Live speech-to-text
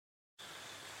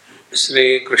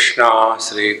श्री कृष्णा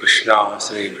श्री कृष्णा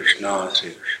श्री कृष्णा श्री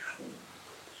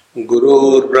कृष्णा।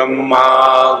 गुरुर्ब्रह्मा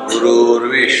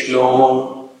गुरुर्विष्णु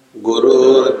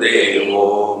गुरुर्देवो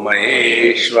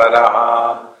महेश्वरः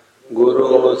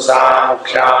गुरु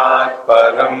साक्षात्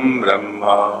परं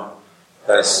ब्रह्म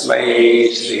तस्मै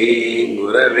श्री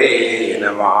गुरवे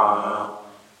नमः।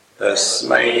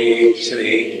 तस्मै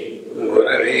श्री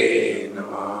गुरवे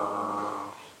नमः।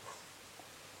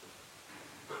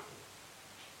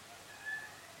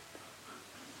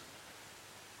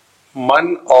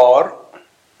 मन और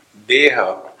देह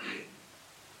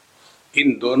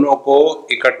इन दोनों को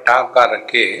इकट्ठा कर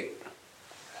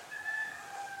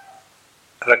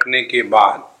रखने के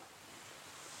बाद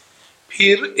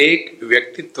फिर एक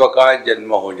व्यक्तित्व का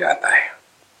जन्म हो जाता है।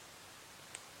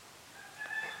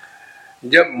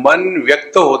 जब मन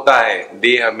व्यक्त होता है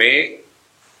देह में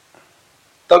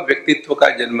तब व्यक्तित्व का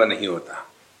जन्म नहीं होता,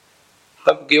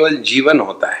 तब केवल जीवन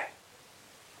होता है।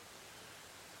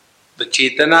 तो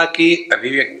चेतना की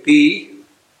अभिव्यक्ति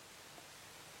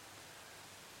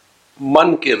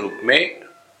मन के रूप में,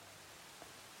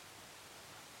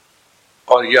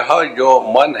 और यह जो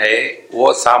मन है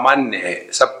वो सामान्य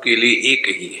है, सबके लिए एक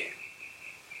ही है।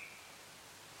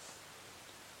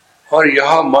 और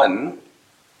यह मन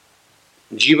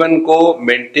जीवन को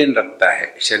मेंटेन रखता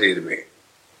है शरीर में।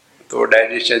 तो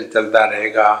डाइजेशन चलता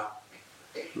रहेगा,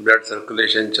 ब्लड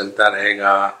सर्कुलेशन चलता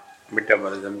रहेगा,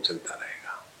 मेटाबॉलिज्म चलता रहेगा।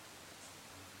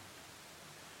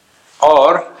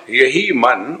 और यही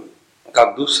मन का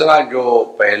दूसरा जो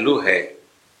पहलू है,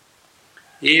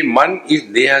 ये मन इस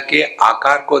देह के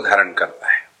आकार को धारण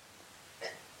करता है।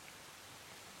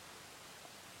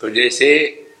 तो जैसे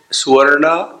स्वर्ण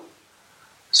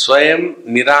स्वयं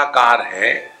निराकार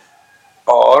है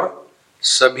और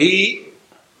सभी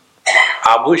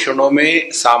आभूषणों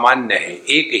में सामान्य है,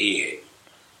 एक ही है,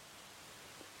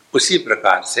 उसी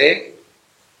प्रकार से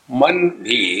मन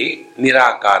भी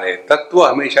निराकार है। तत्व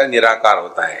हमेशा निराकार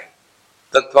होता है,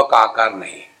 तत्व का आकार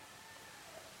नहीं।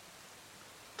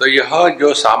 तो यह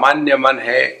जो सामान्य मन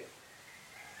है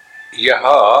यह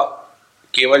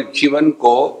केवल जीवन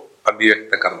को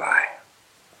अभिव्यक्त कर रहा है।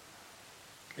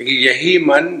 लेकिन यही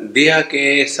मन देह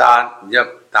के साथ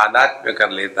जब तादात्म्य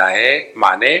कर लेता है,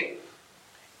 माने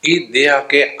इस देह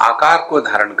के आकार को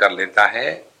धारण कर लेता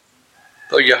है,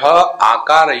 तो यह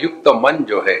आकार युक्त मन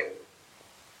जो है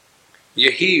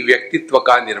यही व्यक्तित्व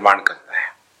का निर्माण करता है।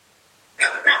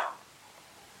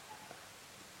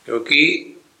 क्योंकि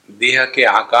देह के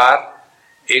आकार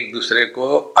एक दूसरे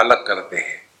को अलग करते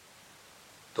हैं,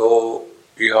 तो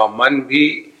यह मन भी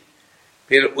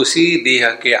फिर उसी देह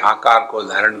के आकार को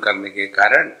धारण करने के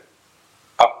कारण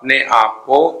अपने आप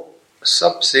को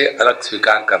सबसे अलग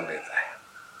स्वीकार कर लेता है।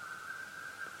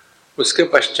 उसके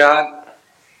पश्चात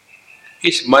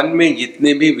इस मन में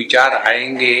जितने भी विचार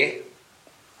आएंगे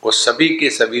वो सभी के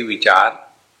सभी विचार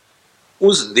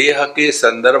उस देह के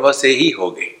संदर्भ से ही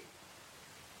होंगे।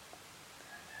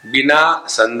 बिना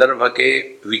संदर्भ के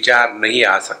विचार नहीं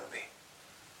आ सकते,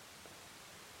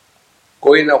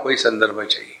 कोई ना कोई संदर्भ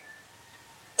चाहिए।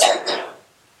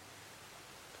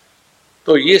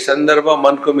 तो ये संदर्भ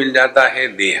मन को मिल जाता है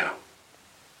देह,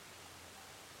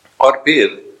 और फिर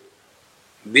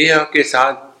देह के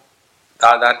साथ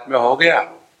तादात्म्य हो गया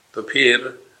तो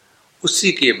फिर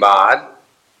उसी के बाद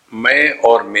मैं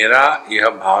और मेरा यह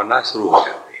भावना शुरू हो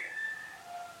जाती है।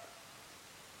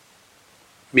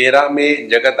 मेरा में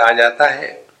जगत आ जाता है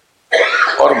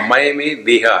और मैं में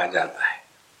देह आ जाता है।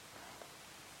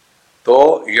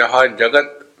 तो यह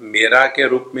जगत मेरा के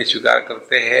रूप में स्वीकार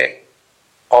करते हैं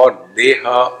और देह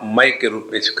मैं के रूप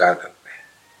में स्वीकार करते हैं।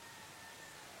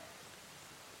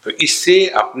 तो इससे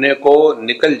अपने को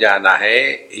निकल जाना है,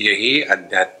 यही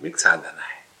आध्यात्मिक साधना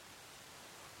है।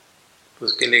 तो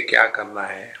उसके लिए क्या करना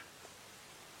है?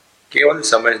 केवल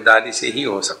समझदारी से ही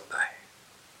हो सकता है।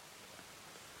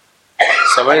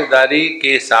 समझदारी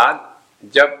के साथ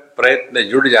जब प्रयत्न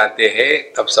जुड़ जाते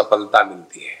हैं तब सफलता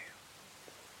मिलती है।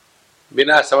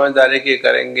 बिना समझदारी के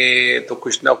करेंगे तो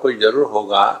कुछ ना कुछ जरूर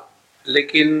होगा,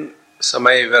 लेकिन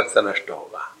समय व्यर्थ नष्ट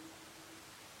होगा।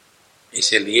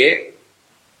 इसीलिए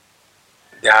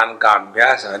ध्यान का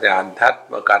अभ्यास और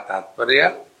अध्यात्म का तात्पर्य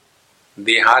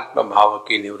देहात्म भाव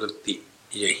की निवृत्ति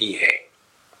यही है।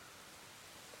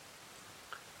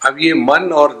 अब ये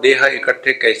मन और देह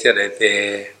इकट्ठे कैसे रहते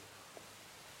हैं?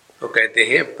 तो कहते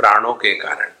हैं प्राणों के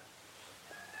कारण।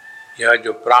 यह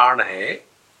जो प्राण है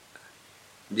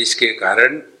जिसके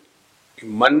कारण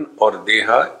मन और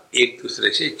देह एक दूसरे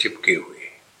से चिपके हुए,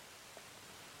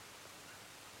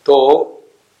 तो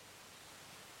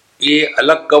ये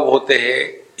अलग कब होते हैं?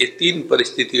 ये तीन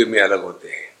परिस्थितियों में अलग होते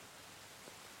हैं।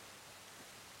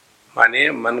 माने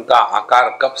मन का आकार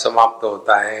कब समाप्त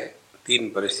होता है? 3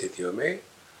 परिस्थितियों में।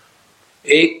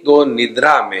 एक तो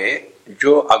निद्रा में,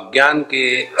 जो अज्ञान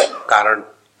के कारण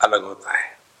अलग होता है।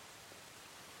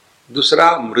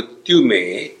 दूसरा मृत्यु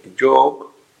में, जो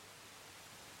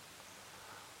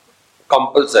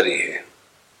कंपल्सरी है।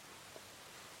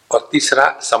 और तीसरा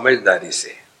समझदारी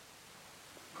से।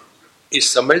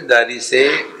 इस समझदारी से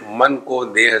मन को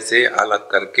देह से अलग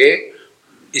करके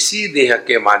इसी देह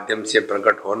के माध्यम से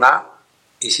प्रकट होना,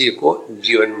 इसी को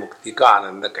जीवन मुक्ति का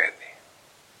आनंद कहते हैं।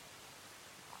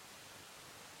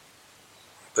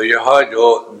 तो यह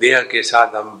जो देह के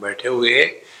साथ हम बैठे हुए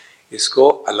हैं, इसको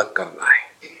अलग करना है।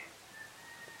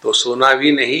 तो सोना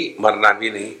भी नहीं, मरना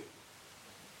भी नहीं।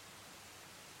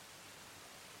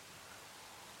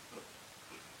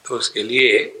 तो उसके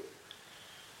लिए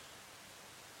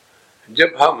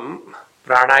जब हम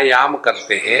प्राणायाम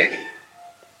करते हैं,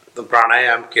 तो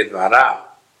प्राणायाम के द्वारा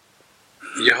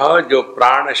यह जो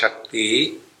प्राण शक्ति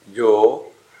जो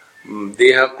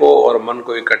देह को और मन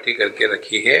को इकट्ठी करके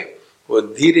रखी है, वो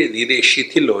धीरे धीरे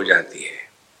शिथिल हो जाती है।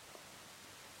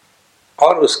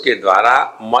 और उसके द्वारा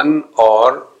मन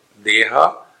और देह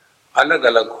अलग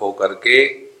अलग होकर के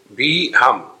भी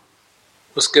हम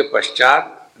उसके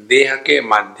पश्चात देह के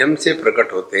माध्यम से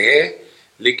प्रकट होते हैं,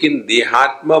 लेकिन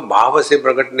देहात्म भाव से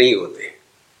प्रकट नहीं होते।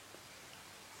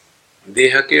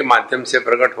 देह के माध्यम से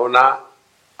प्रकट होना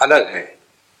अलग है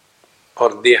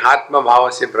और देहात्म भाव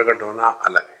से प्रकट होना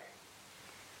अलग है।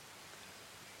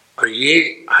 और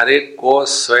ये हर एक को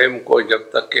स्वयं को जब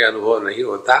तक के अनुभव नहीं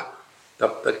होता,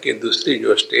 तब तक के दूसरी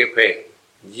जो स्टेप है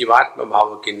जीवात्म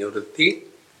भाव की निवृत्ति,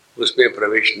 उसमें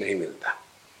प्रवेश नहीं मिलता।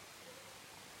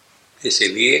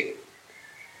 इसीलिए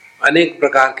अनेक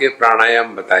प्रकार के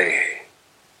प्राणायाम बताए हैं।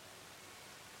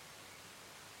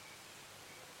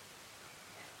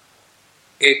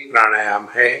 एक प्राणायाम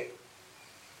है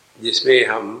जिसमें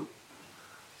हम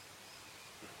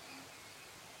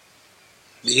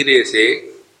धीरे से,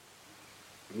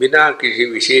 बिना किसी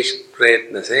विशेष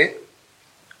प्रयत्न से,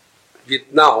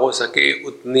 जितना हो सके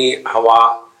उतनी हवा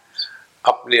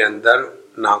अपने अंदर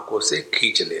नाकों से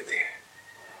खींच लेते हैं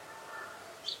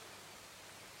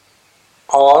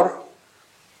और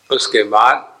उसके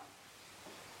बाद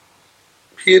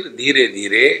फिर धीरे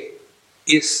धीरे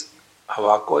इस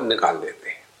हवा को निकाल देते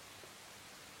हैं।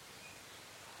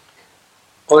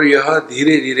 और यह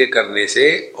धीरे धीरे करने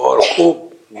से और खूब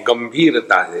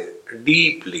गंभीरता से,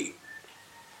 डीपली,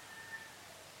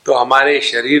 तो हमारे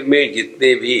शरीर में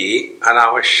जितने भी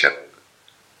अनावश्यक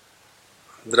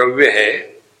द्रव्य है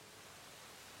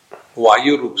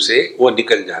वायु रूप से वो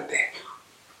निकल जाते हैं।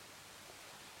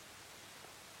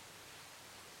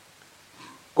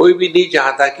 कोई भी नहीं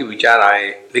चाहता कि विचार आए,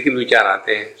 लेकिन विचार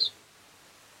आते हैं।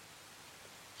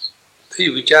 तो ये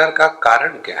विचार का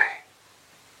कारण क्या है?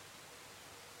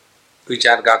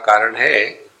 विचार का कारण है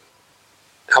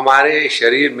हमारे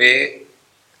शरीर में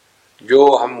जो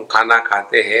हम खाना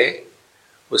खाते हैं,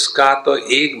 उसका तो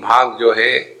एक भाग जो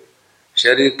है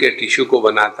शरीर के टिश्यू को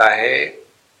बनाता है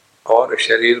और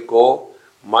शरीर को,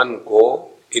 मन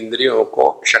को, इंद्रियों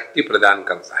को शक्ति प्रदान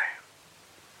करता है।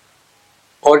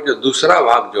 और जो दूसरा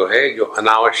भाग जो है, जो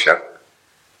अनावश्यक,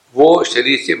 वो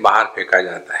शरीर से बाहर फेंका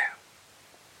जाता है।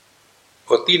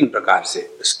 वो 3 प्रकार से,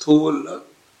 स्थूल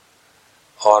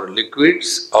और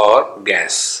लिक्विड्स और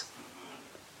गैस।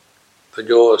 तो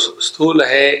जो स्थूल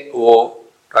है वो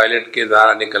टॉयलेट के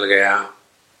द्वारा निकल गया,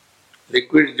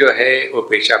 लिक्विड जो है वो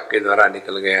पेशाब के द्वारा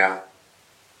निकल गया,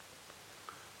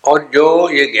 और जो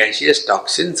ये गैसियस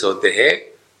टॉक्सिन्स होते हैं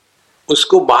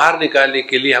उसको बाहर निकालने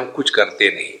के लिए हम कुछ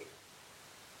करते नहीं,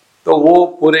 तो वो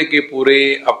पूरे के पूरे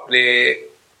अपने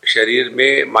शरीर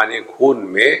में, माने खून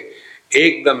में,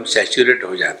 एकदम सैचुरेट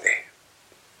हो जाते हैं।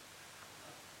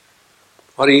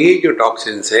 और ये जो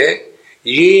टॉक्सिन्स है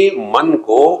ये मन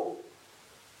को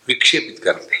विक्षेपित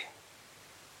करते हैं।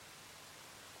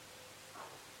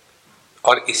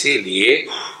 और इसीलिए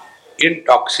इन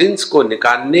टॉक्सिन्स को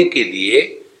निकालने के लिए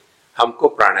हमको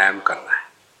प्राणायाम करना है।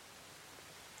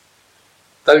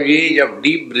 तब ये जब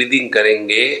डीप ब्रीदिंग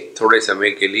करेंगे थोड़े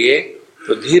समय के लिए,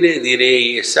 तो धीरे धीरे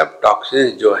ये सब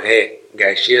टॉक्सिन्स जो है,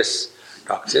 गैसियस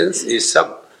टॉक्सिन्स, ये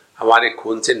सब हमारे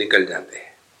खून से निकल जाते हैं।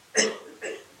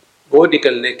 वो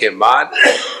निकलने के बाद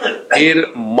फिर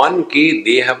मन की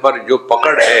देह पर जो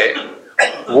पकड़ है,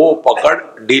 वो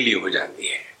पकड़ ढीली हो जाती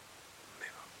है।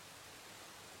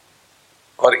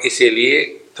 और इसीलिए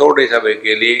थोड़े समय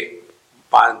के लिए,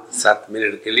 5-7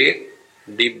 मिनट के लिए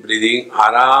डीप ब्रीदिंग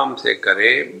आराम से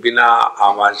करें, बिना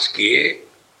आवाज किए।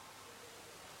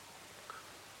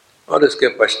 और उसके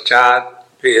पश्चात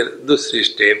फिर दूसरी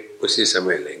स्टेप उसी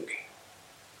समय लेंगे।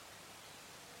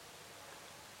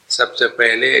 सबसे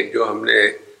पहले जो हमने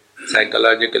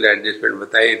साइकोलॉजिकल एडजस्टमेंट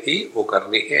बताई थी वो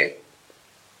करनी है।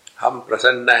 हम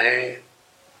प्रसन्न हैं,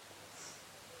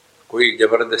 कोई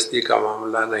जबरदस्ती का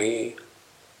मामला नहीं।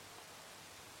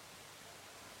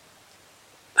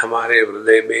 हमारे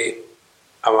हृदय में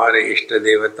हमारे इष्ट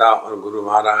देवता और गुरु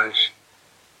महाराज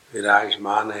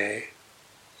विराजमान है।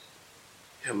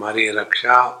 हमारी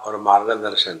रक्षा और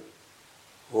मार्गदर्शन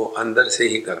वो अंदर से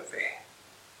ही करते हैं।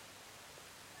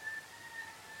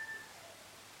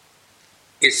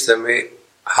 इस समय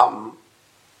हम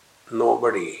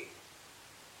नोबडी,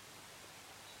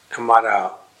 हमारा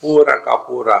पूरा का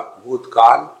पूरा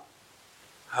भूतकाल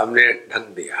हमने ढक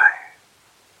दिया है।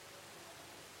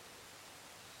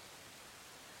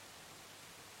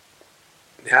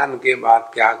 ध्यान के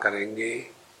बाद क्या करेंगे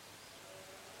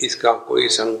इसका कोई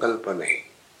संकल्प नहीं।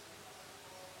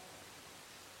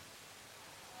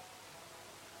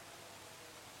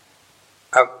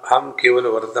 अब हम केवल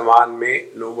वर्तमान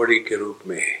में नोबडी के रूप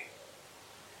में हैं।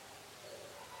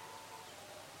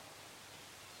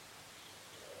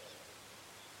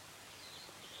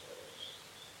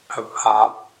 अब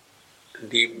आप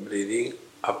डीप ब्रीदिंग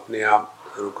अपने आप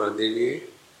शुरू कर दीजिए।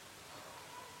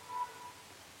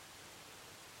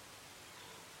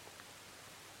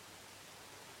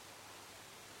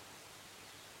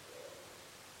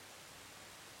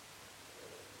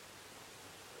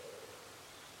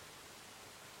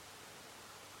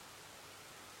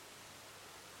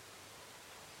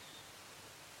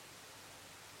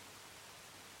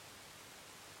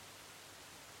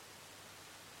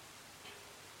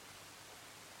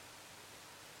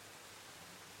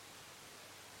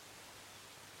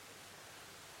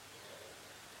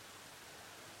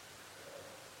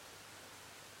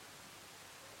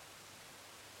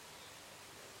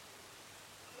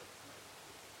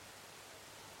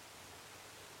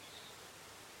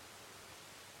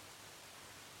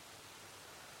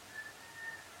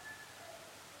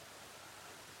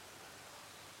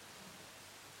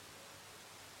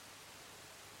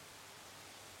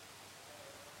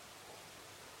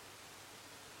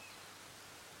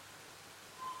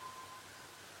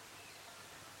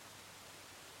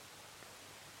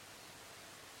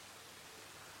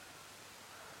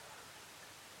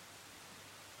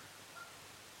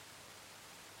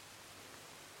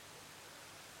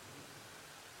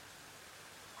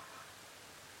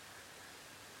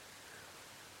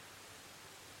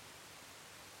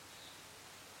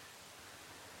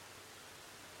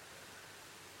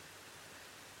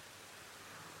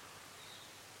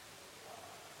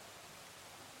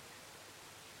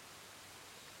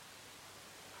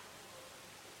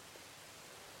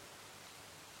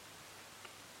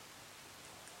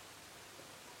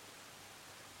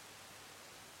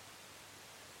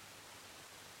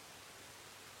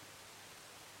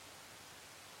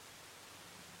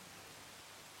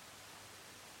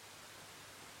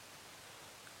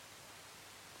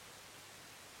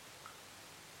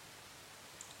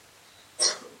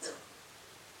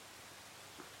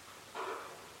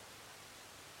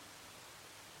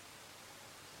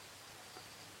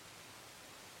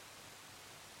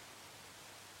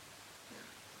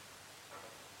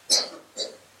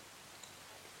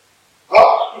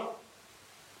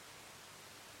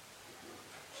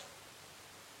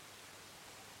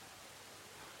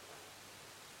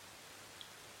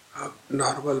 आप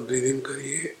नॉर्मल ब्रीदिंग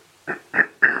करिए।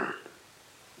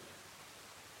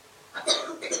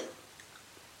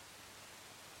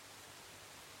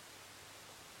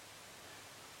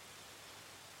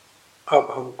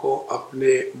 अब हमको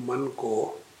अपने मन को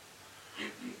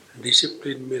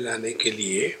डिसिप्लिन में लाने के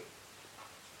लिए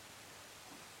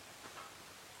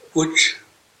कुछ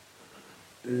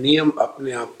नियम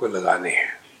अपने आप को लगाने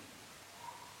हैं।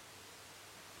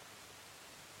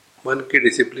 मन की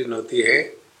डिसिप्लिन होती है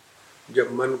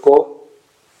जब मन को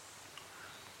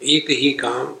एक ही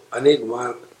काम अनेक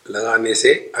बार लगाने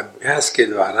से अभ्यास के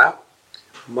द्वारा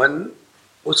मन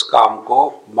उस काम को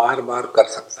बार बार कर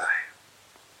सकता है।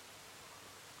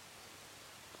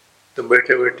 तो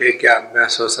बैठे बैठे क्या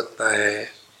अभ्यास हो सकता है?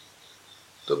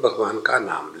 तो भगवान का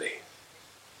नाम ले।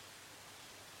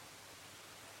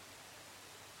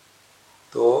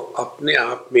 तो अपने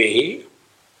आप में ही,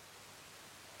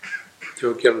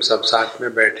 क्योंकि हम सब साथ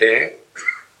में बैठे हैं,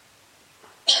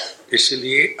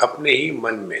 इसलिए अपने ही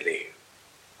मन में ले।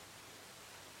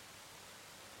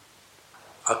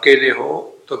 अकेले हो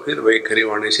तो फिर वैखरी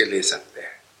वाणी से ले सकते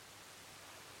हैं।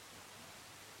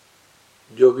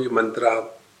 जो भी मंत्र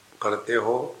आप करते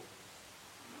हो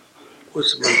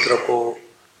उस मंत्र को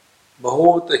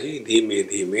बहुत ही धीमे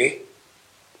धीमे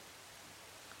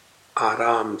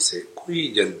आराम से, कोई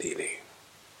जल्दी नहीं।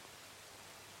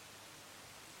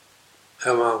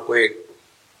 हम आपको एक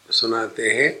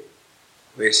सुनाते हैं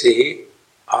वैसे ही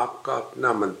आपका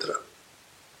अपना मंत्र,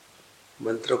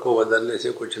 मंत्र को बदलने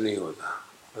से कुछ नहीं होता,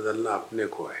 बदलना अपने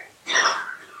को है।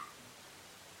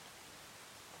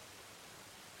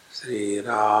 श्री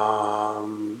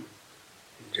राम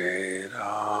जय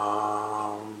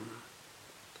राम,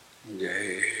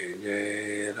 जय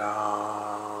जय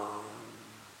राम।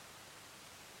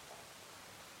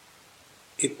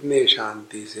 इतने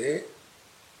शांति से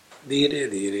धीरे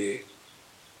धीरे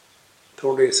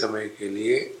थोड़े समय के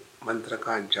लिए मंत्र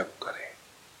का जप करें।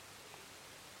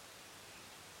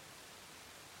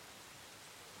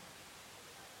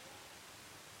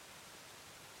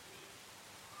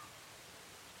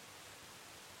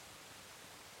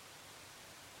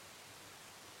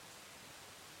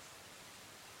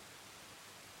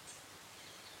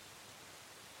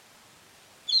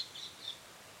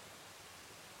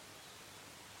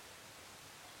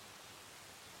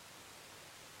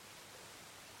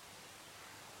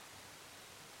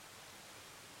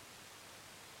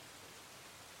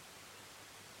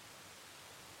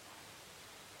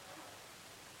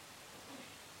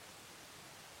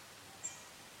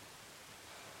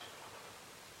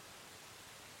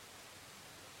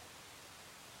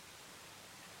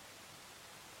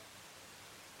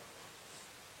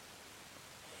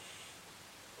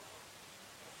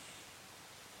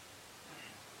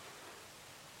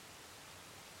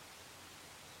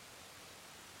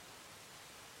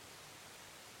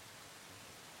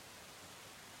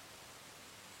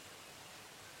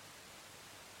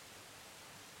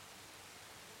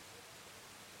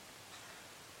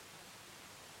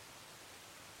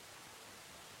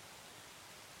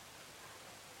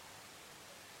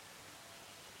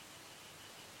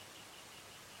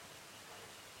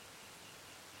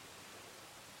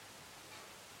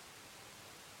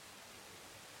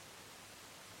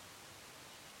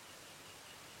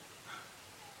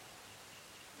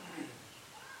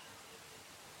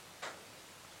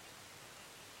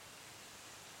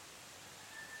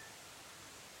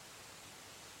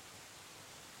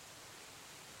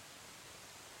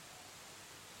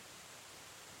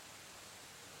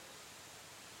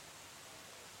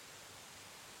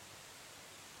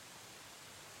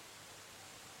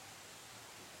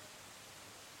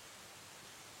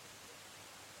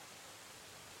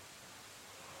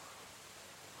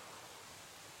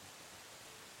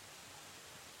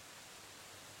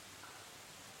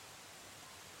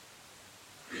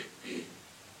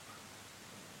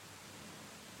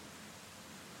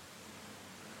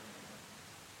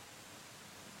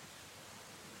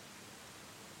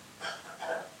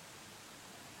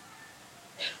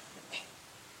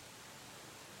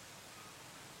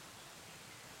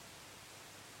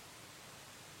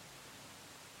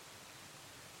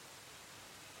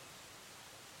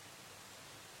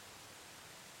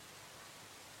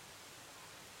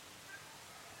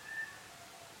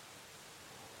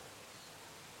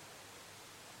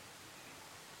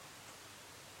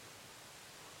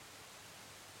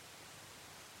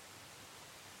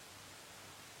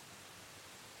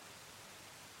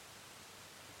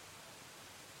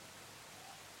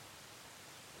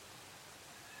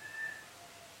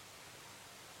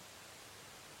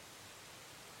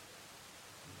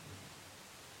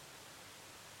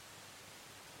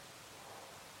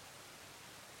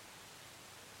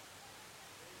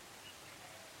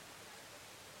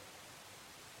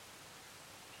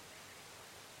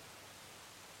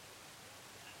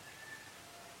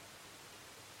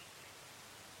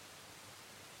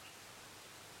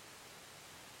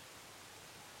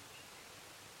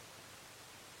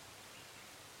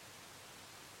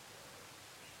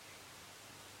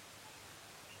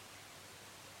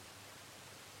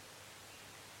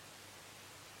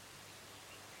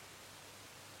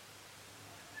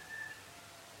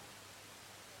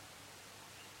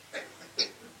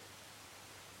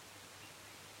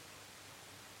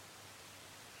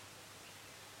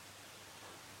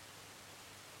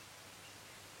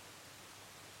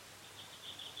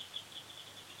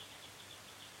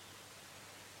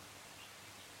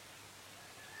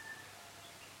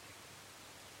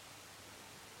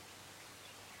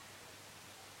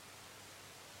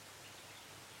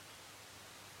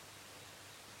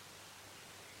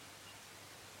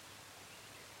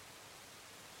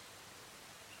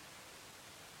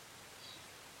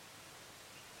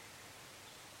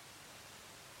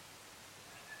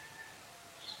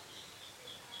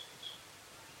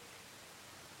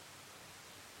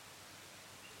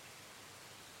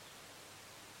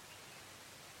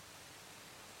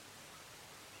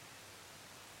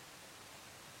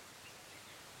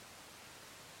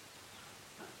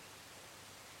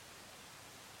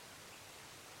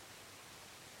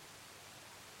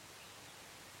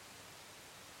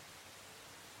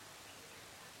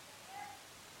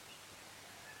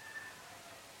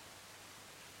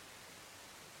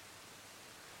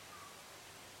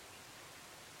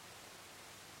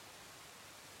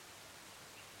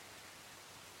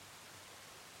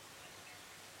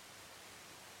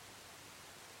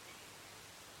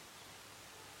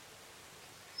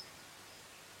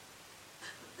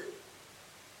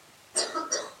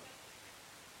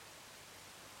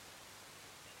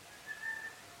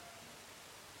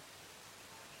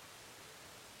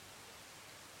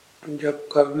 जब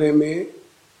करने में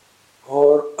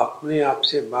और अपने आप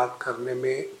से बात करने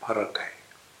में फर्क है।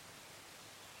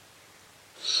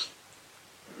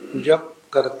 जब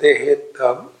करते हैं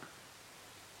तब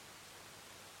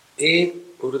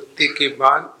एक वृत्ति के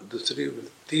बाद दूसरी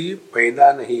वृत्ति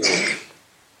पैदा नहीं होती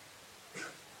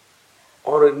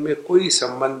और इनमें कोई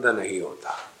संबंध नहीं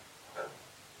होता।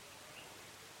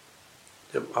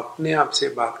 जब अपने आप से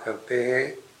बात करते हैं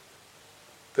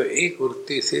तो एक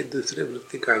वृत्ति से दूसरी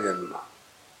वृत्ति का जन्म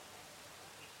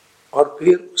और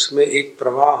फिर उसमें एक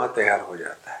प्रवाह तैयार हो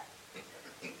जाता है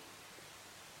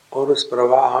और उस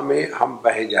प्रवाह में हम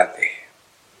बह जाते हैं।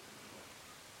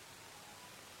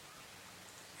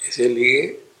 इसीलिए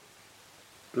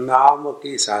नाम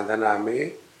की साधना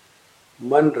में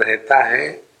मन रहता है,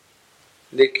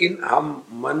 लेकिन हम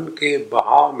मन के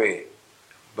बहाव में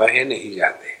बहे नहीं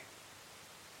जाते।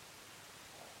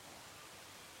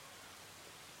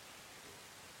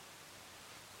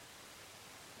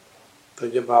 तो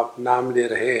जब आप नाम ले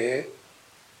रहे हैं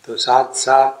तो साथ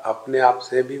साथ अपने आप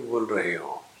से भी बोल रहे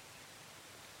हो।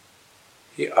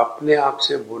 ये अपने आप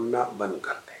से बोलना बंद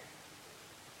कर दें।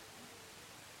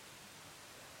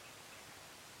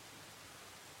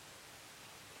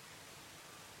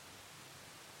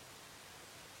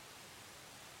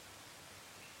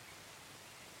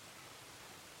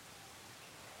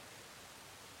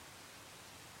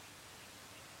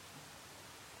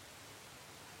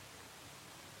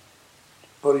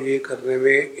 और ये करने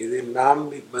में यदि नाम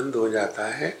भी बंद हो जाता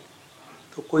है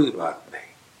तो कोई बात नहीं।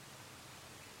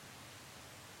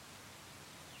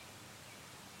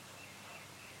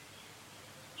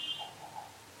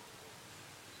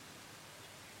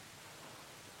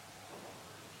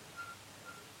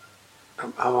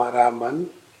 अब हमारा मन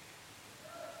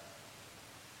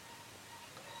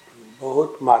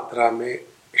बहुत मात्रा में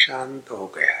शांत हो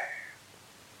गया है।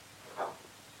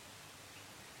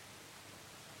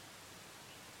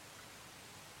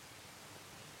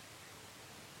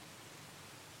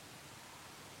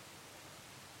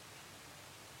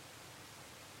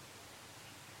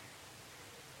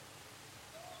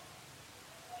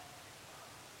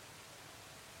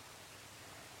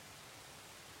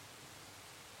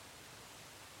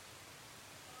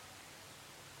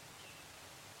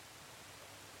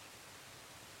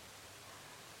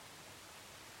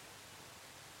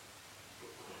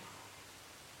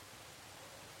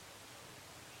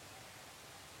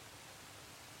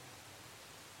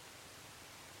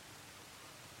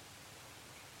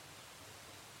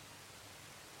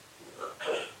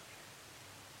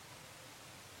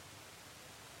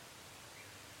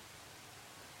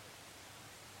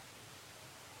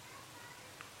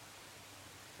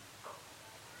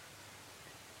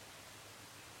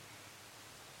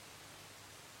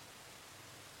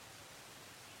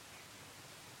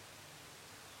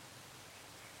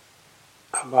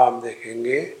 अब आप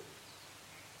देखेंगे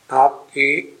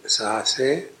आपकी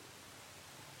सांसें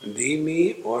धीमी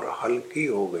और हल्की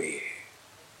हो गई है।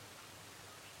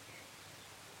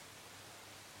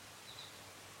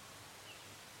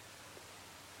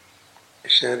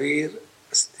 शरीर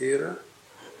स्थिर,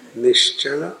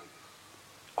 निश्चल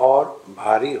और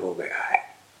भारी हो गया है।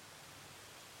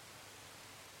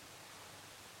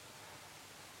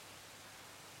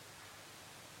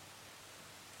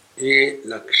 ये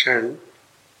लक्षण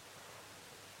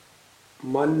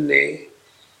मन ने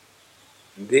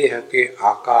देह के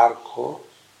आकार को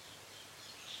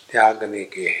त्यागने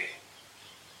के हैं।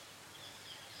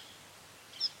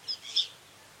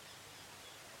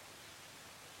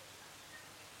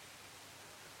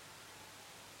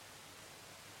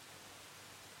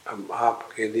 अब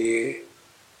आपके लिए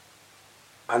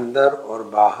अंदर और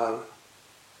बाहर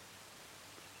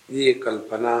ये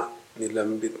कल्पना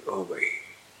निलंबित हो गई।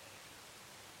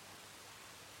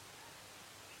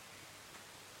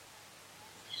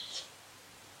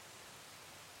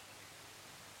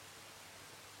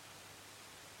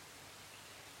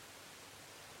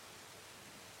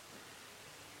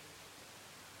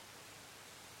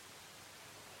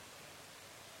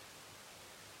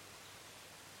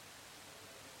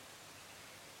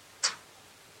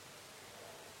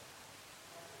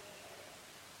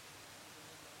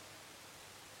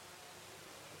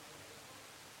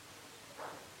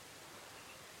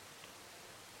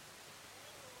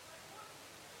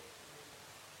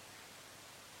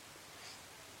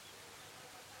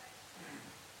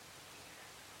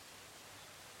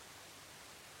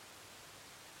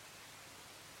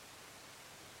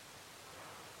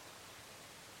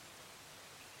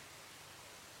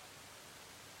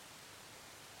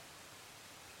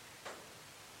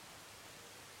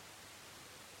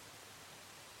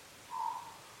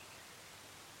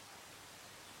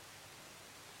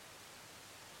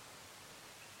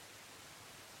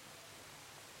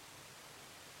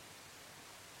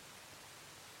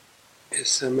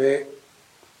 इस समय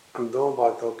दो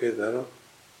बातों की तरफ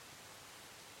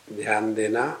ध्यान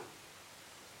देना।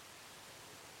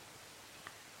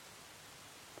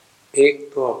 एक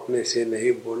तो अपने से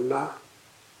नहीं बोलना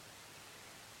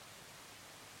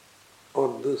और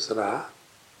दूसरा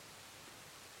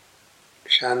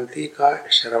शांति का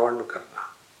श्रवण करना।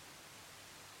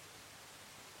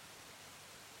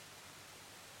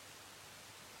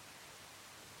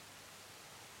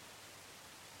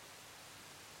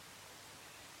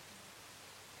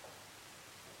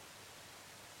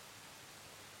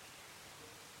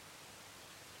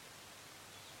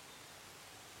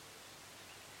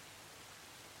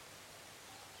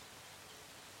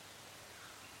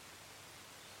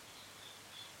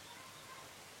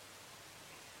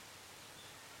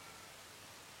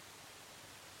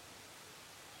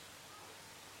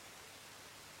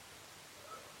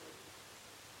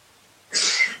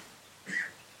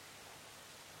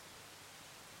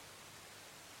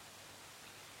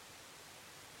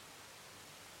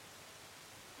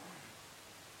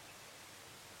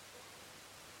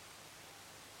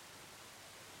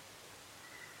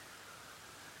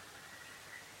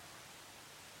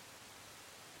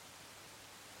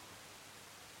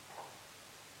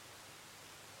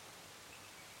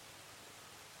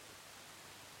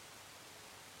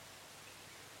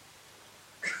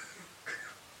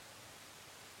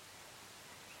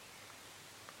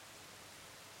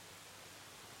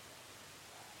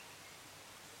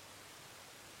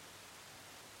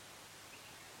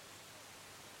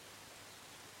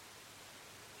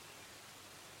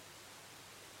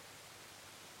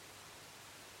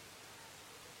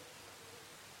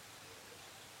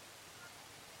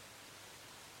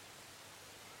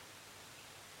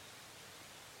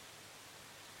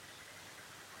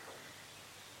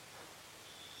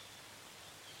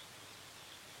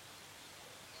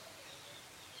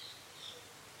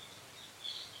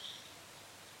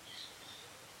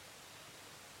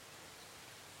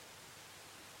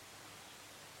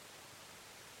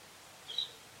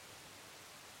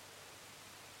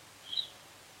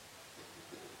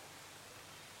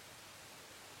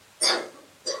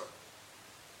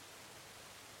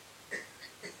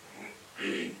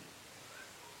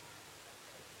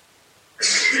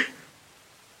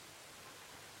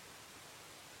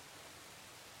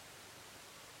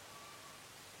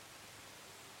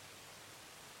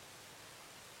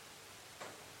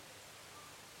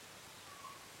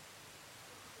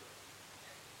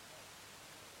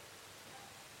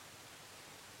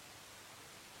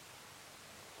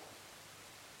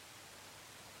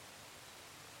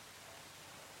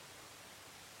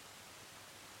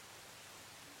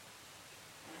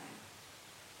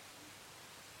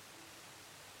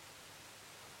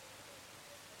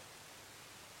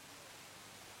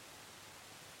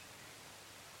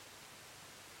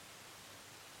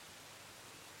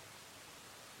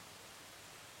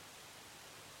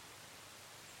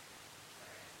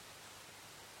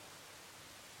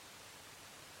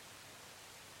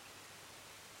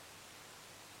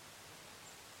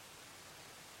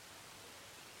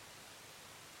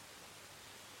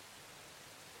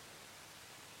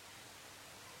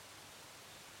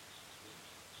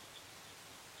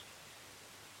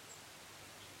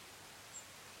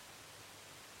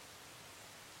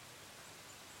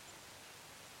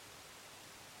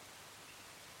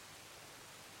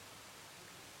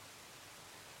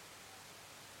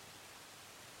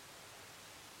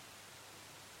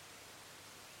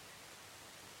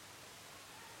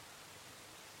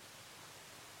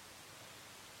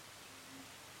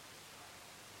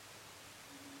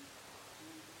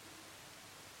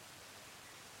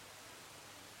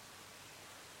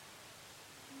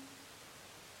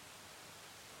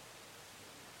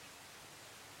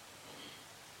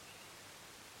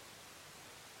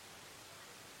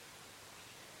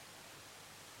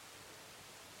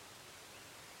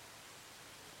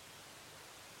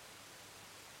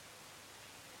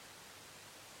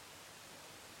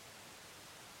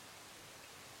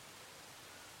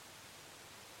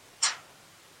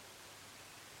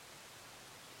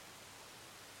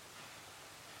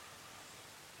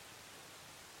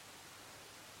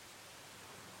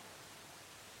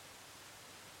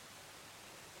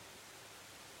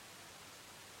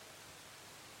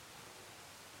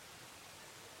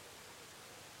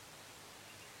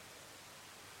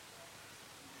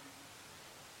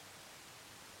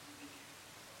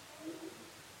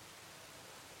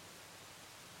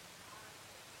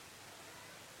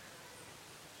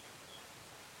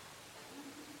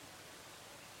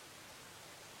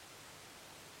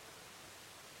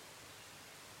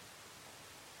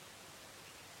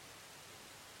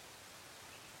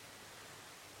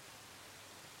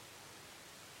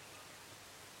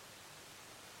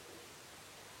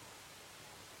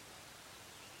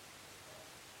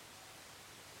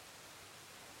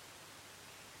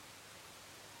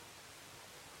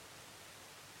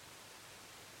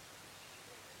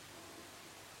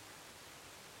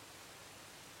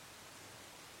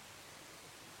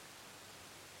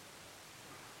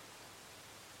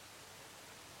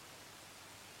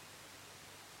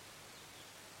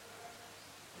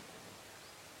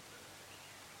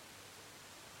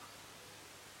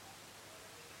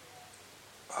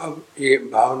 अब ये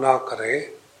भावना करें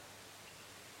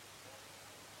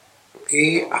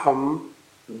कि हम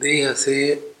देह से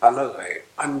अलग है,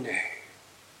 अन्य है,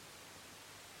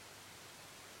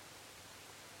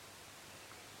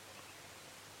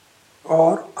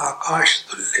 और आकाश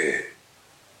तुल्य है।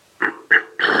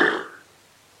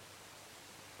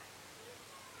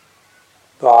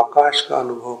 तो आकाश का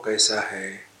अनुभव कैसा है?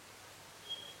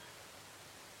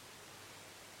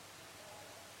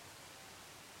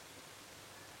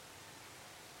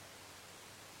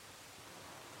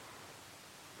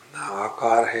 न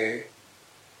आकार है,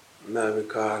 न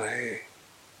विकार है,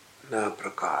 न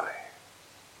प्रकार है।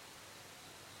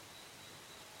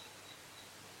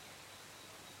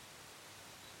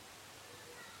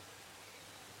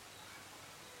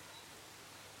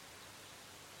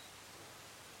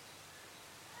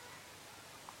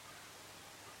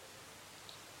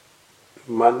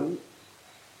 मन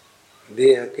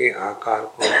देह के आकार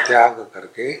को त्याग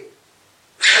करके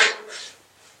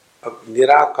अब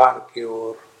निराकार की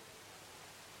ओर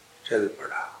चल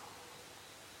पड़ा।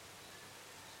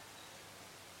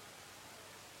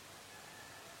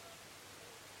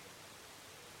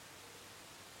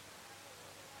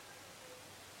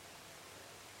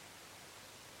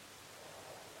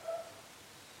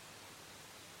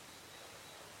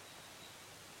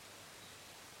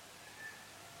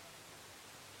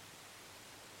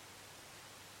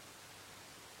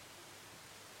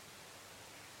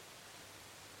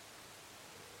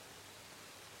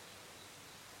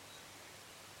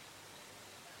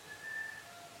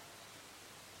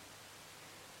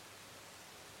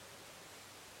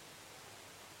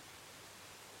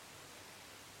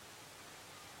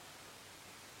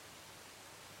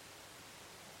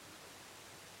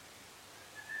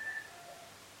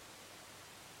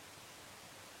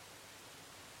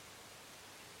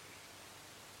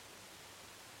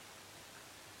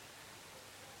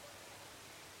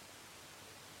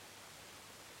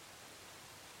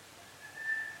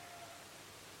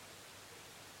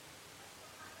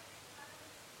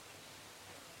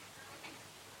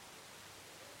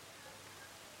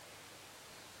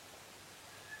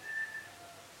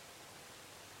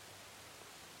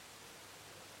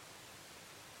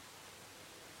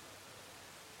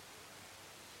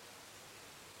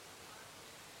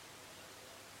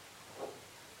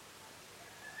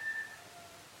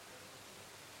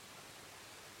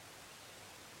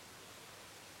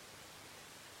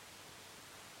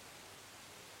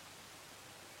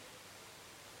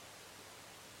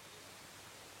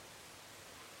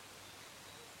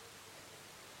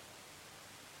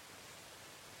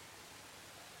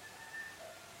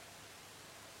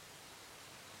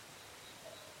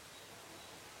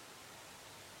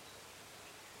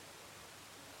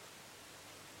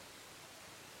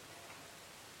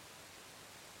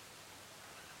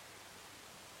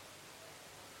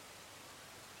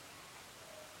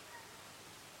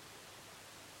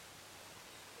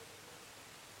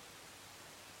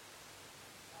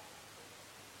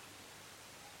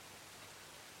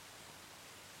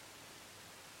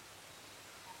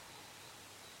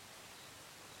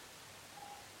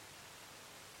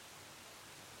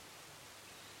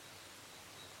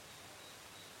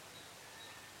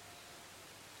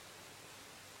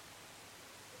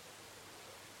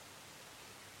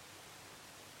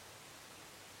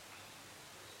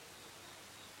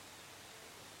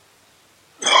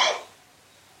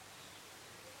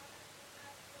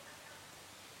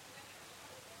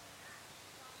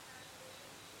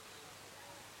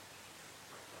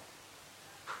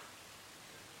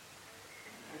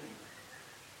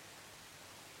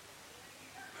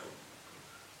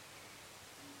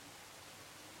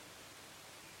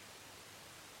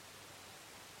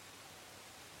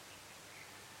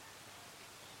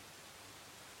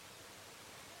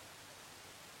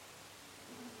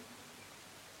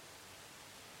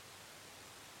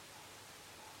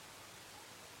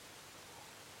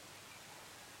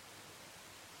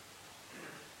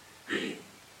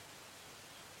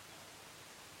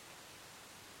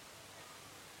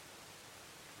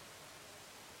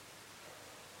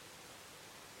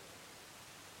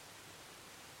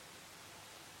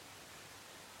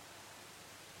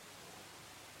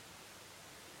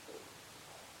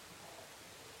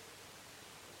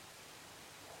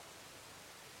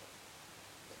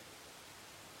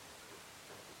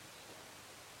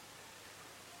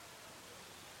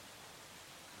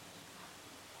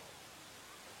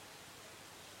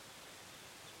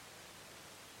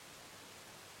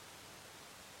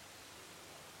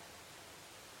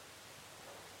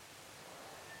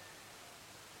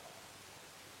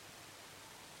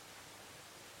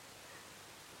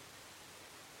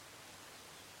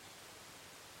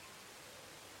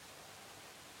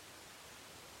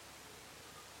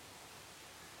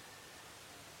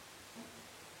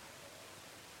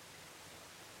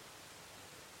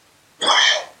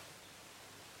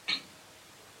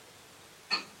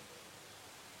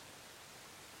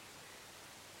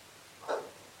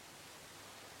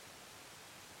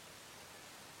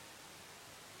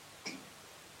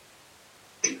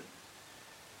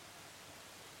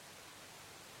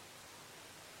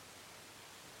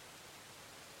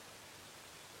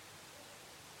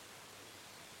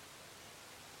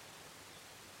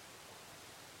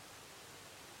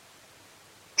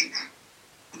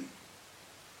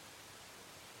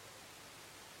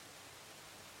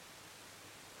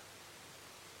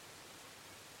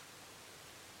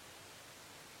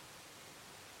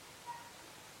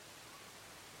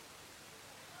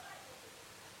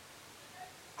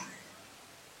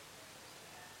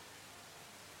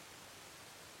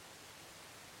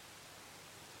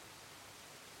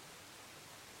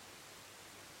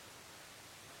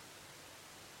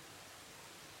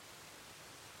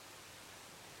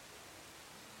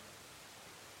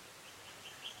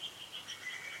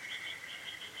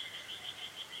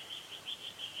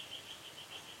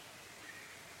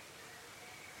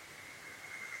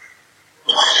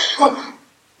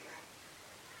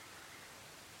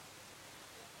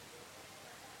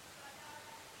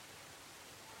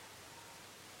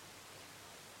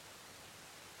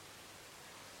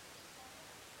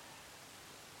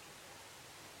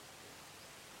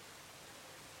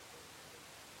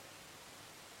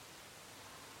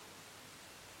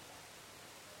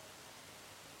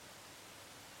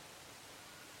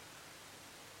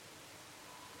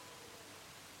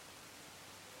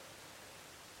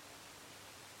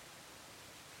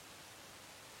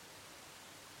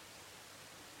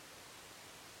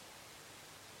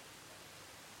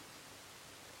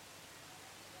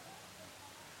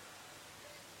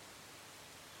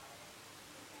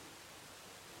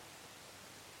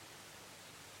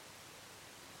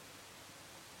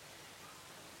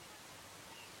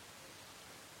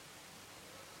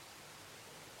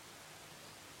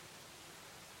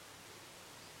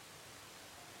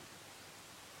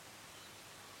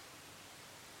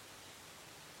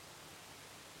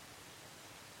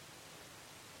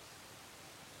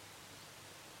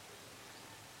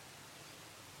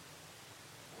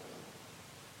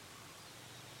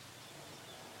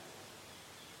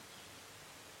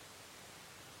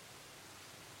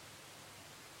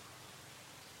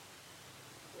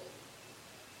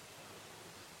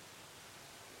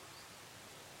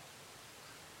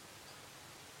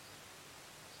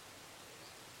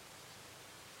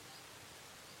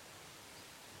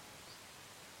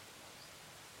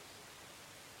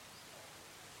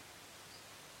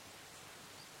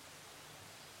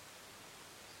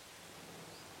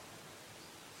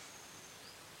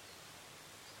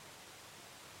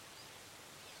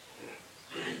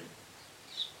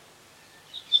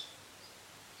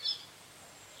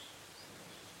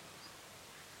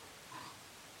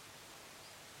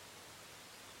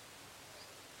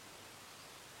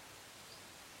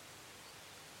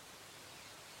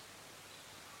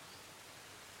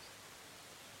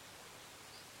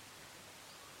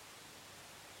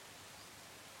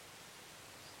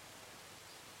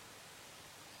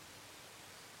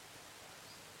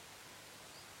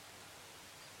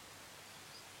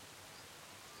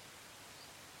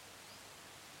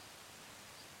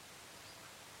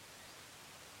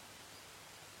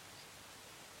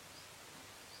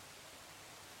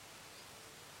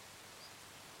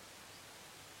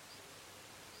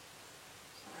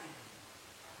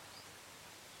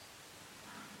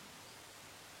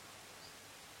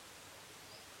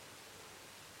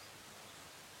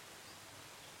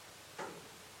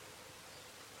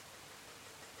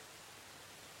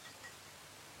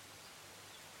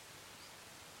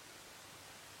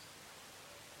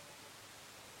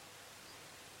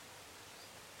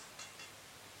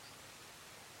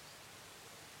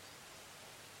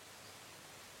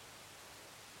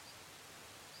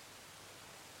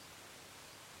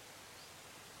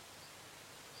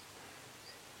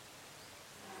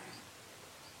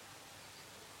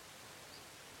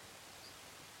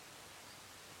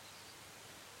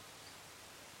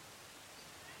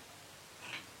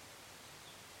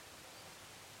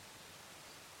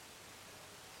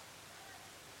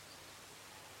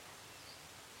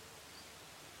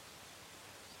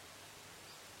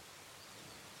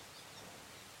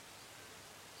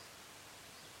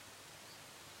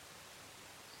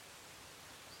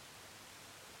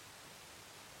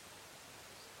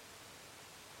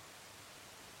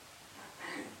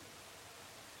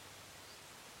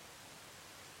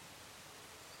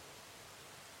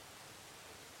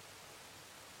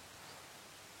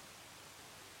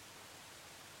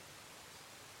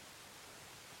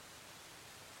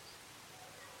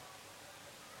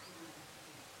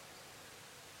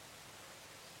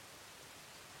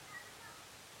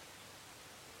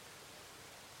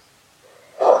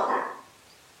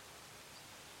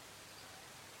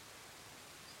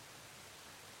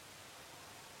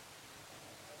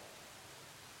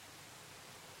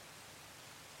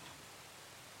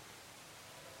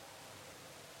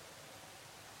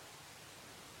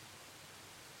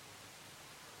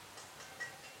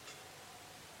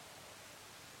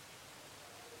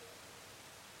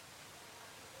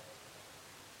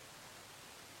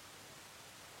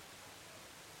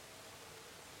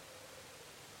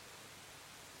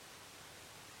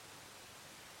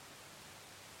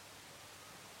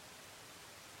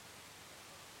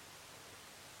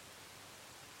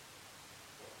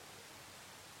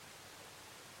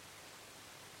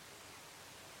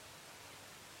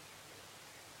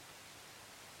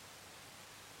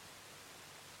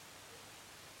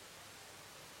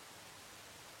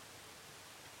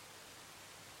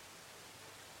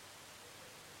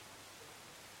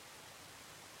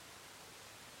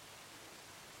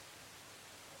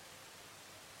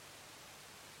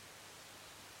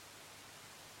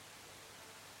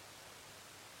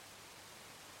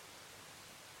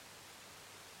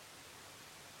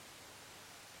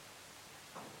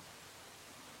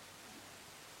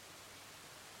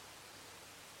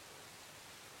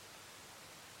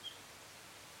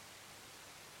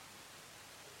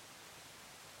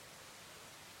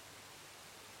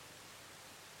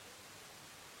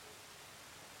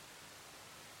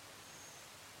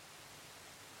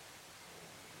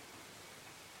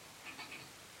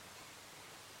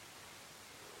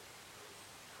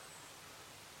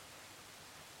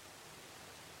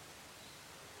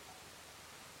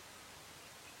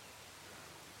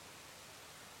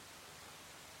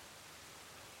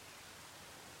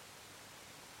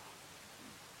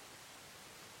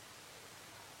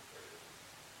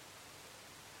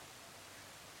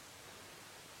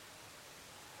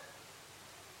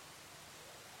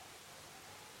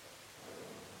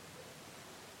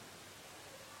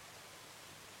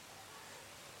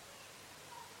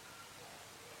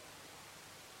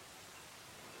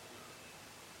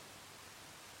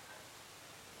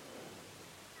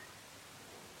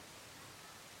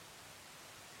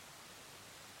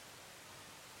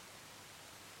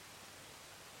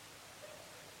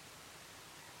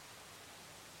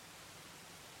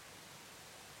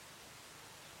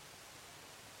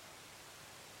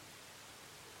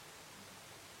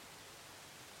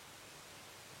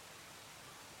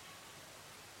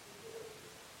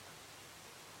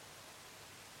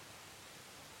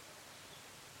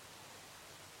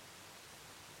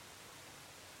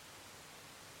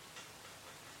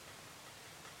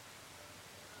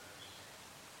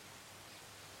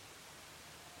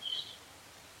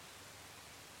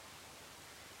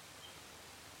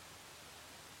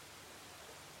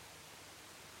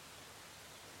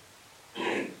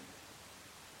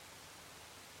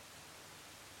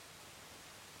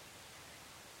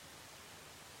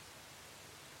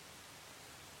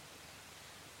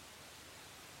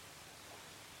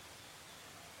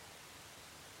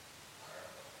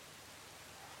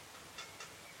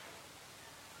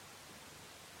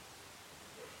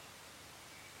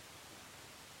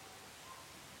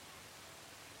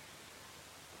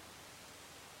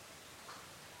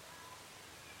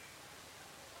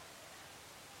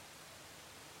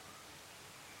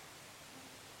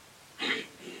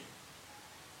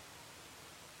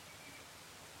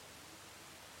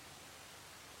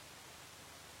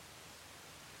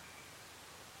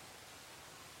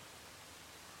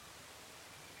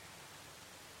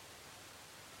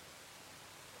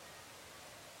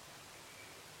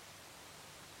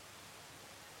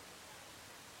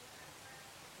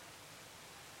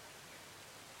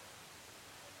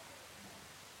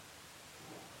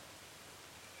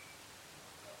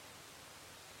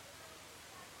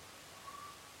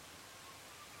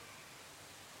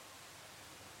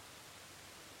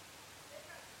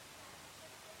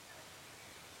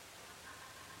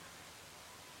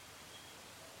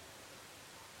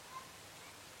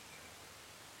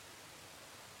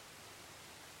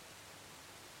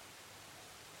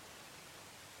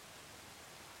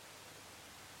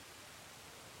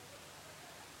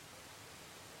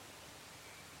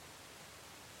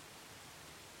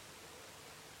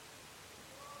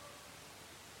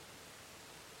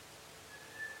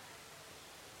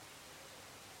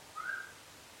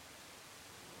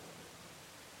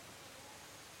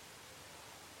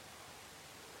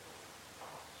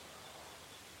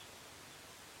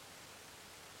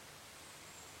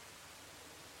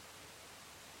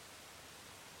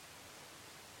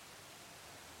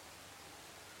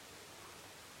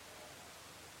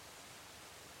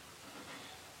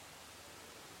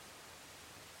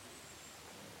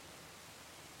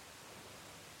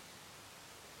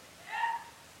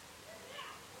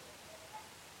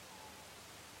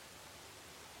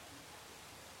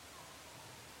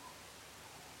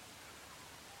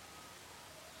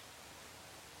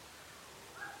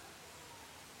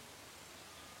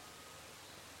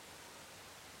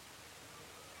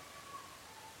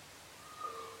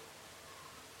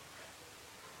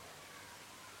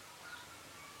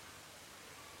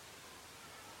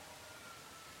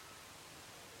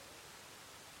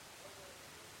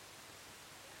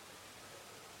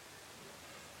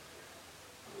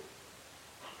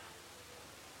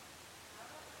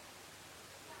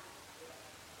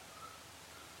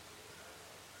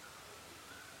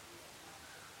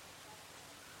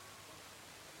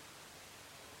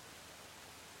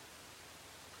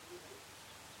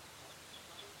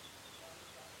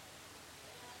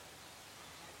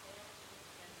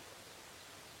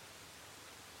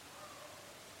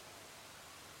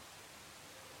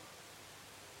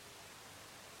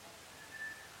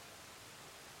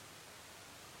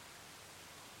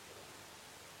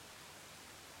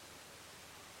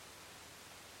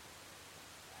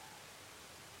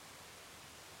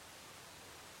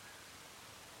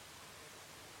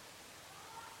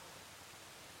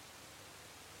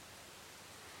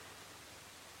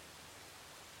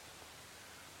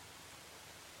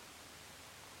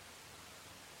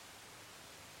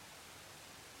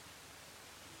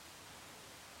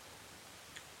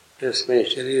 इसमें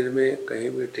शरीर में कहीं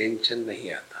भी टेंशन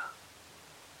नहीं आता।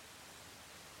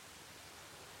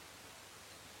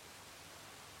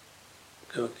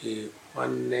 क्योंकि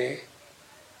मन ने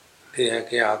देह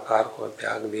के आकार को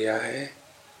त्याग दिया है,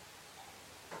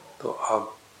 तो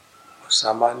अब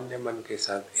सामान्य मन के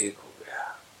साथ एक हो गया।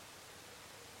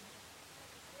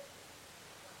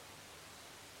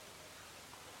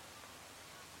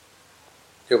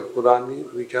 जो पुरानी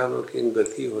विचारों की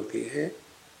गति होती है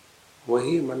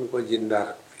वही मन को जिंदा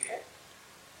रखती है,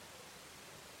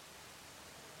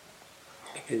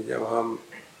 लेकिन जब हम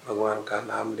भगवान का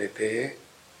नाम लेते हैं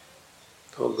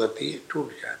तो गति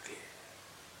टूट जाती है।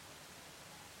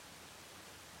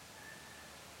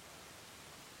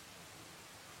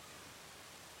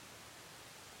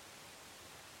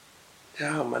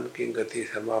 जहाँ मन की गति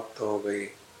समाप्त हो गई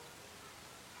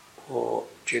वो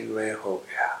चिन्मय हो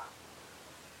गया।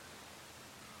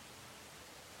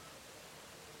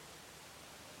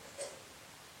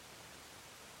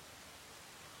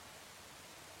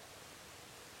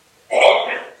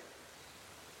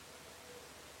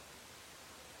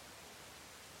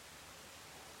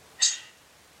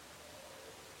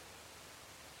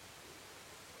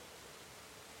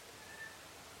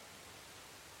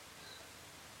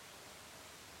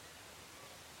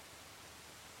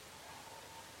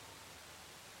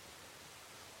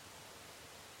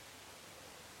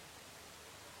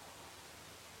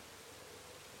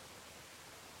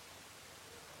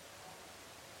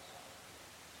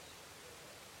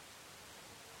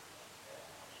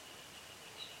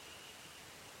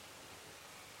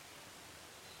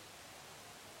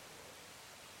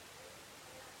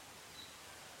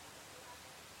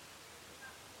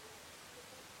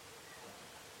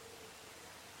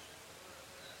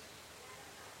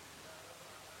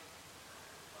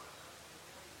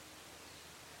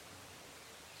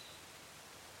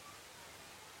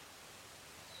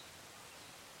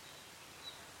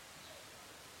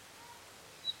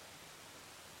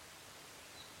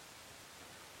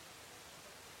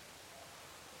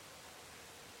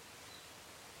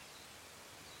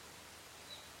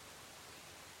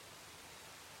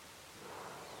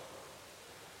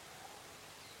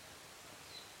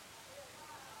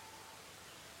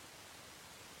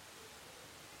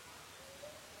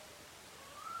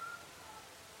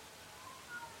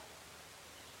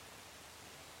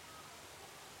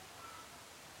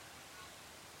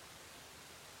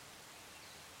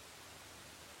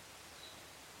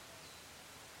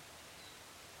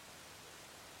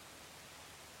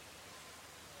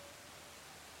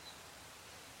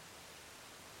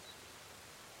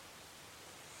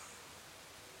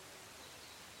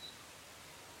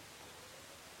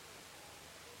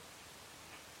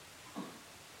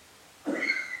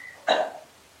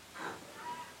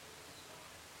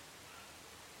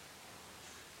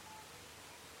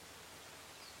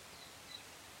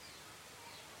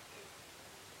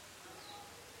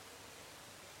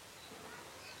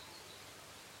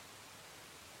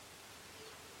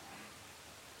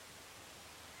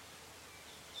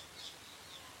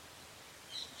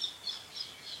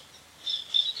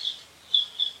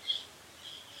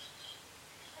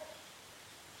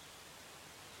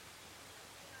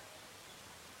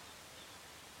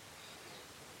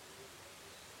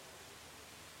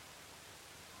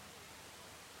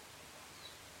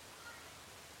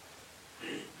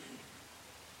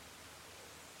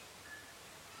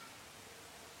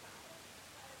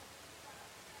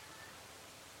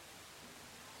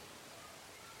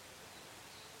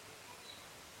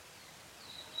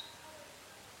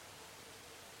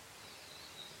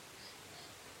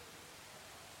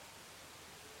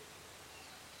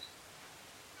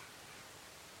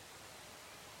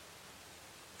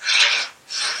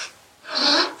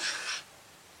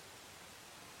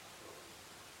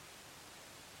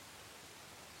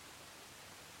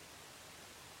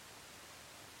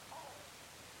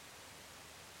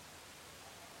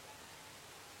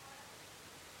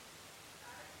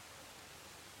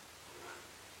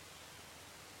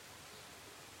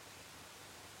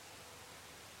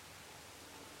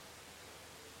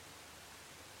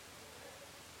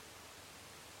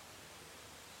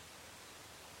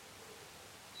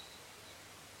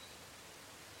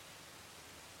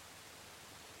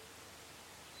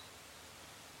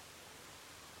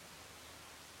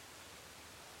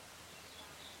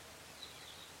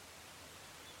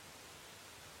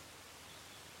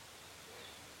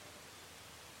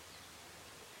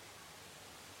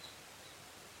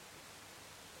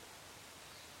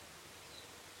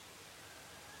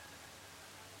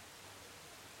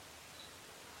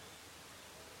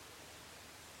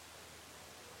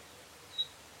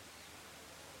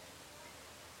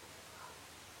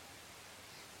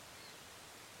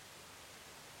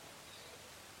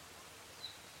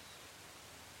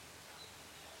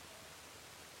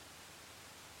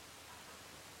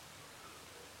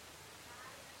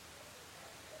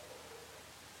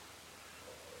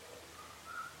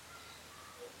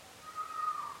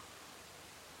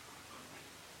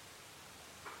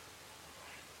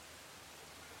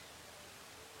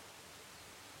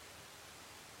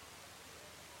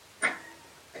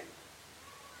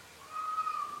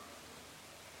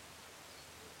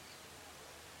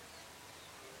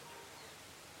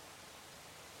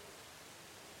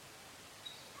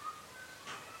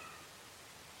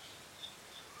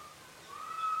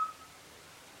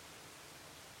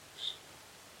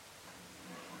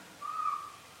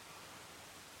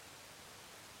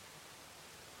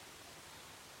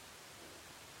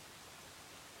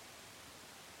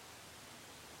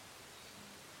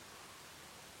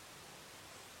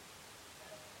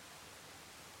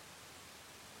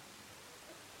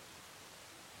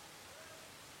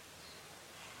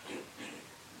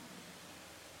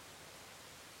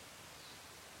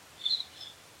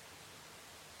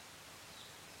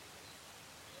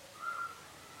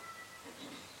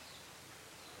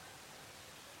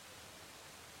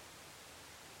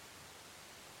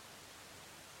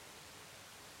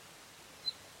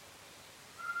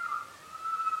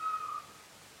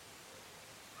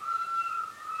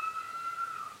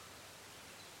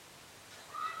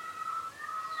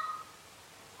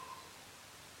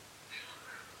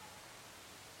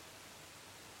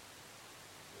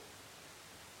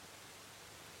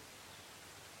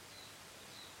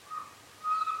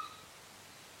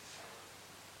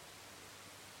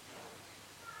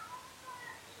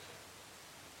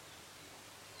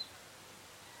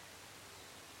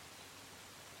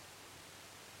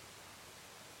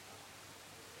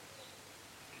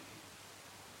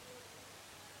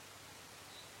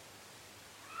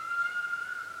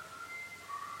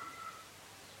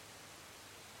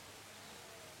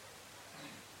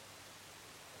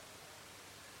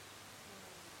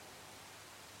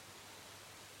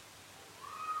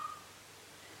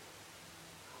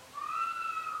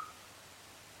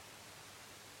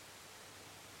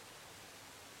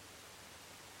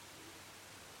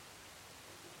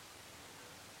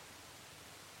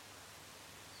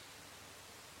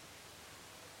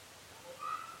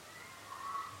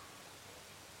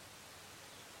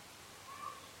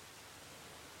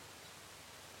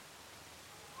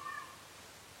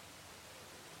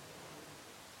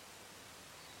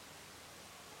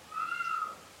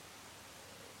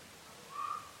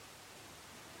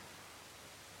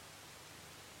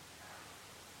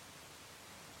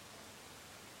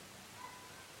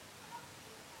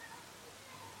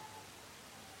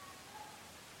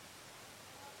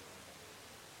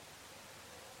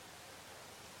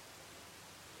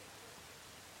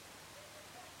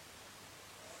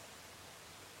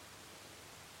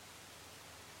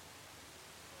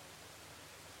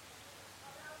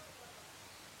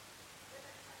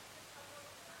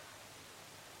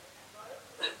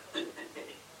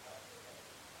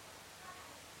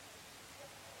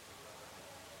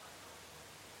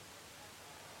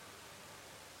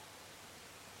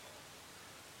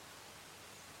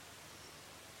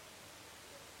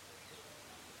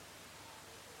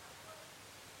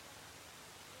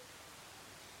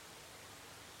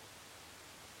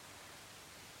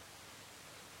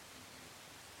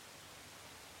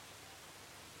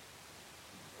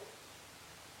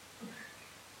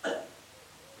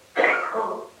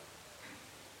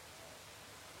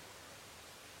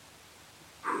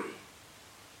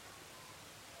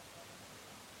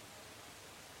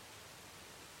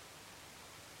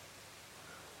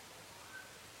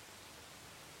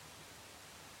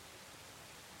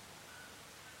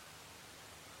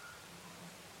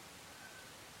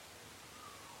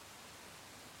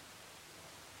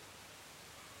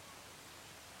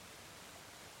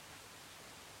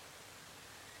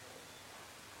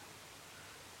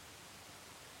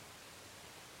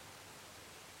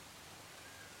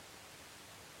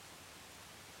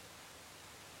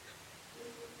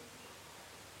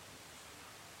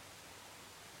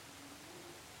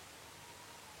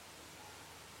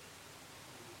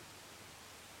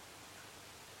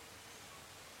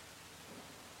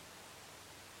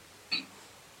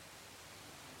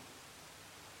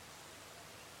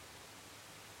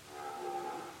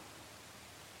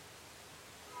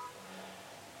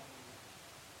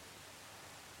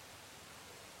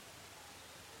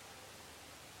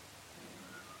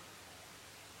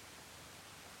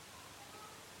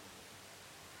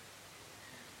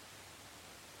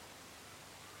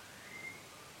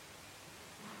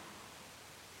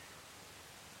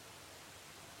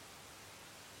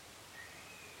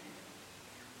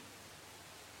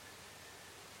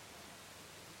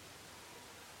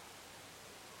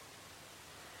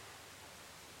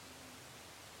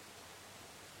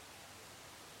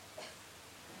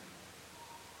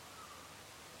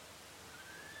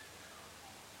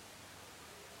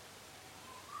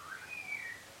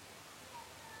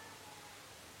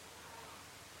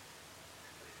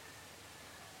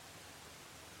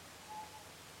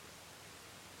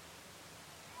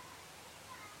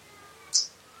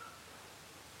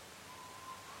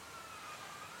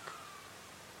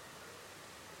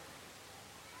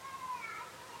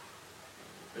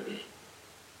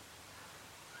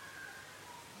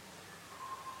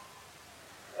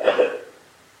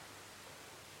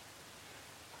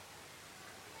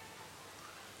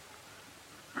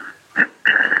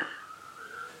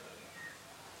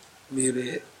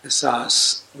 मेरे सांस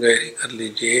गहरी कर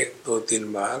लीजिए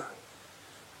 2-3 बार।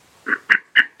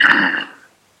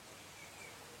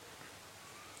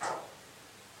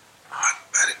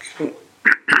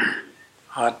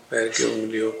 हाथ पैर की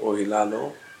उंगलियों को हिला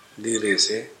लो धीरे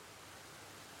से।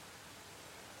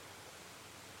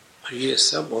 ये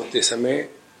सब होते समय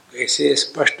ऐसे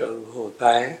स्पष्ट अनुभव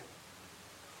होता है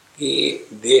कि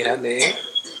देह ने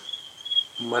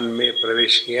मन में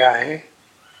प्रवेश किया है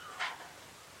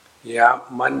या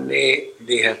मन ने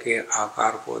देह के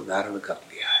आकार को धारण कर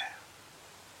लिया है।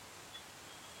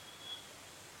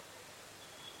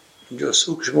 जो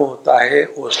सूक्ष्म होता है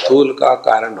वो स्थूल का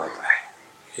कारण होता है,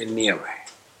 ये नियम है।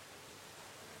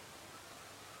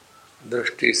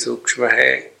 दृष्टि सूक्ष्म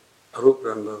है, रूप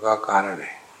रंग का कारण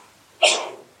है।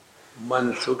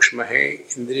 मन सूक्ष्म है,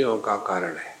 इंद्रियों का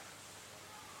कारण है।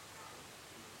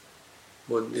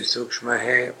 बुद्धि सूक्ष्म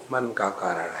है, मन का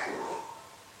कारण है।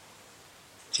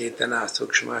 चेतना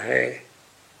सूक्ष्म है,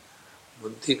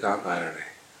 बुद्धि का कारण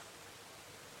है।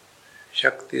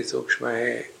 शक्ति सूक्ष्म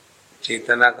है,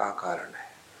 चेतना का कारण है।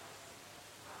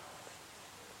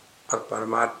 और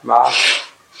परमात्मा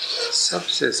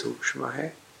सबसे सूक्ष्म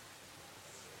है,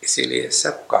 इसीलिए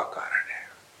सबका कारण है।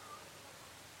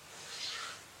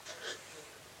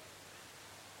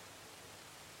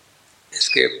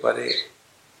 इसके परे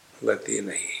गति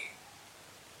नहीं।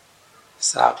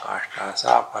 सा काष्ठा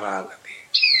सा परागति।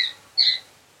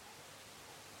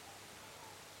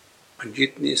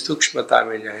 जितनी सूक्ष्मता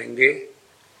में जाएंगे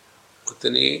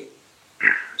उतनी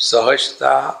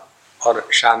सहजता और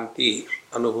शांति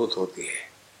अनुभूत होती है।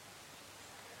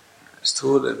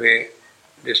 स्थूल में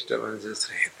डिस्टर्बेंसेस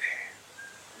रहते हैं।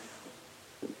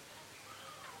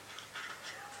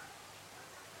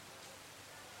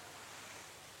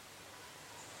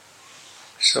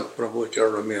 सब प्रभु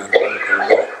चरणों में अर्पण कर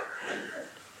दो।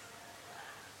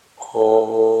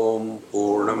 ओम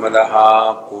पूर्णमदः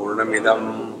पूर्णमिदं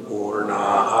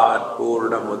पूर्णात्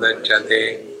पूर्णमुदच्यते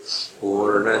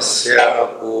पूर्णस्य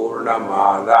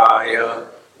पूर्णमादाय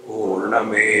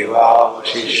पूर्णमेवावशिष्यते।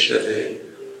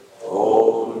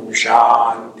 ओम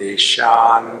शांति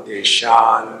शांति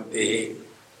शांति।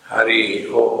 हरि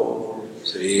ओम।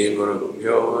 श्री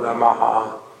गुरुभ्यो नमः।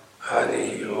 हरि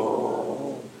ओम।